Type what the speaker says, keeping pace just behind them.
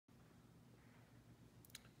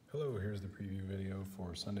Hello, here's the preview video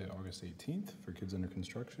for Sunday, August 18th. For kids under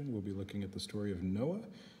construction, we'll be looking at the story of Noah,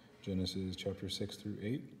 Genesis chapter 6 through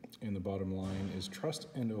 8. And the bottom line is trust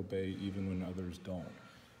and obey even when others don't.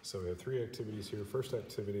 So we have three activities here. First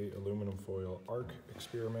activity, aluminum foil arc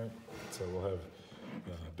experiment. So we'll have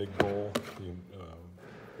a big bowl.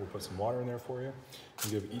 We'll put some water in there for you.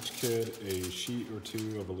 And give each kid a sheet or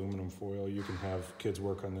two of aluminum foil. You can have kids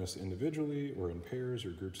work on this individually or in pairs or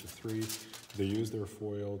groups of three. They use their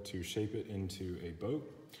foil to shape it into a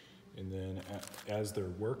boat. And then as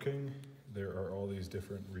they're working, there are all these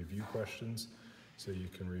different review questions. So you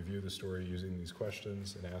can review the story using these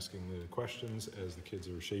questions and asking the questions as the kids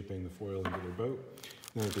are shaping the foil into their boat.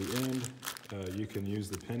 And at the end, you can use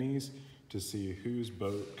the pennies to see whose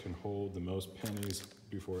boat can hold the most pennies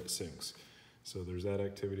before it sinks. So there's that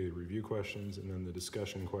activity, the review questions, and then the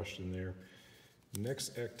discussion question there.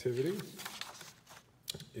 Next activity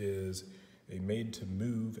is a made to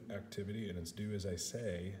move activity, and it's do as I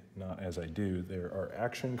say, not as I do. There are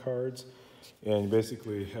action cards, and you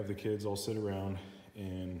basically have the kids all sit around,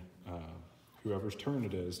 and whoever's turn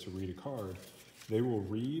it is to read a card, they will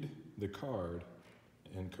read the card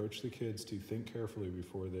and coach the kids to think carefully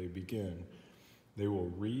before they begin. They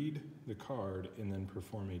will read the card and then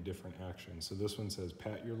perform a different action. So this one says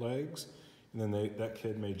pat your legs, and then that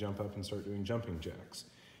kid may jump up and start doing jumping jacks.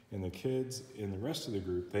 And the kids in the rest of the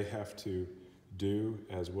group, they have to do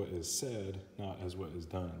as what is said, not as what is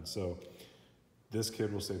done. So this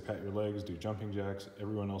kid will say pat your legs, do jumping jacks.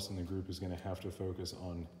 Everyone else in the group is going to have to focus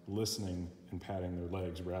on listening and patting their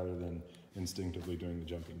legs rather than instinctively doing the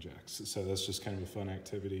jumping jacks. So that's just kind of a fun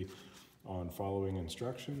activity on following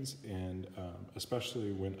instructions, and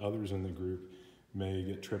especially when others in the group may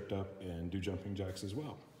get tripped up and do jumping jacks as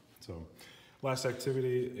well. So last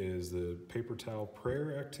activity is the paper towel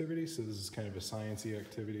prayer activity. So this is kind of a sciencey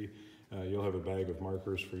activity. You'll have a bag of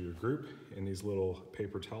markers for your group in these little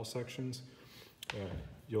paper towel sections.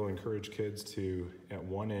 You'll encourage kids to, at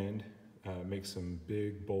one end, make some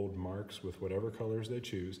big, bold marks with whatever colors they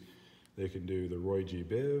choose. They can do the Roy G.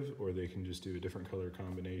 Biv, or they can just do a different color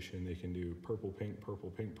combination. They can do purple, pink,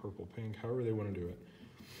 purple, pink, purple, pink, however they want to do it.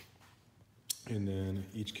 And then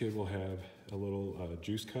each kid will have a little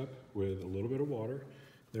juice cup with a little bit of water.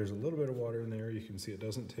 There's a little bit of water in there. You can see it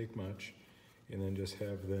doesn't take much. And then just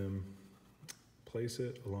have them place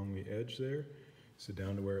it along the edge there, so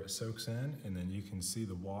down to where it soaks in, and then you can see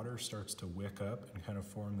the water starts to wick up and kind of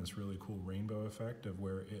form this really cool rainbow effect of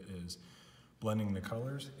where it is blending the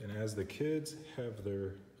colors. And as the kids have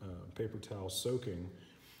their paper towel soaking,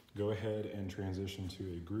 go ahead and transition to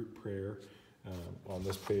a group prayer. On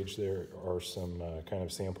this page there are some kind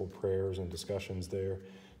of sample prayers and discussions there.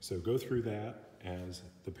 So go through that as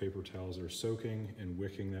the paper towels are soaking and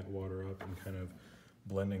wicking that water up and kind of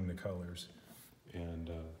blending the colors.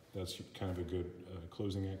 And that's kind of a good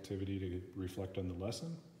closing activity to reflect on the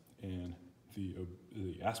lesson and the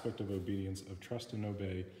aspect of obedience of trust and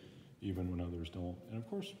obey even when others don't. And of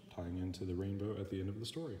course, tying into the rainbow at the end of the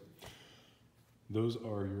story. Those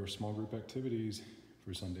are your small group activities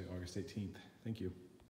for Sunday, August 18th. Thank you.